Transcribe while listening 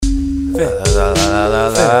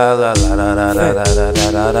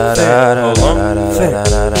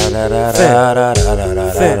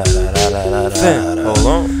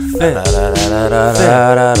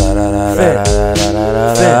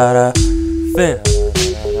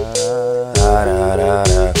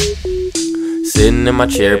Sitting in my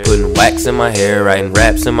chair, putting wax in my hair, writing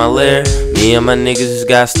raps in my lair. Me and my niggas just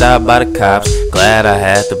got stopped by the cops. Glad I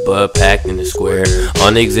had the bud packed in the square.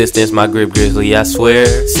 On existence, my grip grizzly, I swear.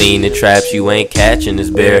 Seen the traps, you ain't catching this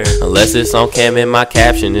bear. Unless it's on cam and my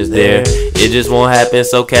caption is there. It just won't happen,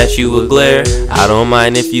 so catch you a glare. I don't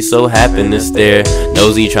mind if you so happen to stare.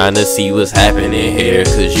 Nosy trying to see what's happening here.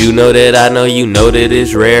 Cause you know that I know you know that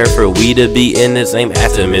it's rare for we to be in the same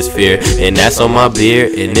atmosphere. And that's on my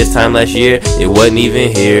beard. And this time last year, it wasn't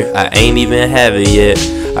even here. I ain't even have it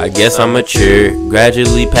yet. I guess I'm mature,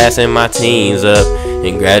 gradually passing my teens up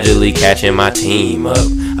and gradually catching my team up.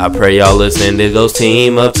 I pray y'all listen to Ghost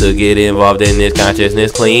team up to get involved in this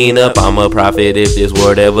consciousness cleanup. I'm a prophet if this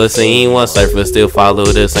world ever seen one. Surfa still follow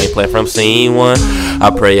the same plan from scene one. I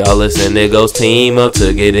pray y'all listen to Ghost team up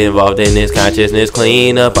to get involved in this consciousness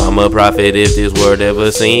cleanup. I'm a prophet if this world ever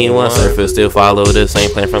seen one. Surfa still follow the same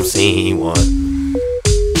plan from scene one.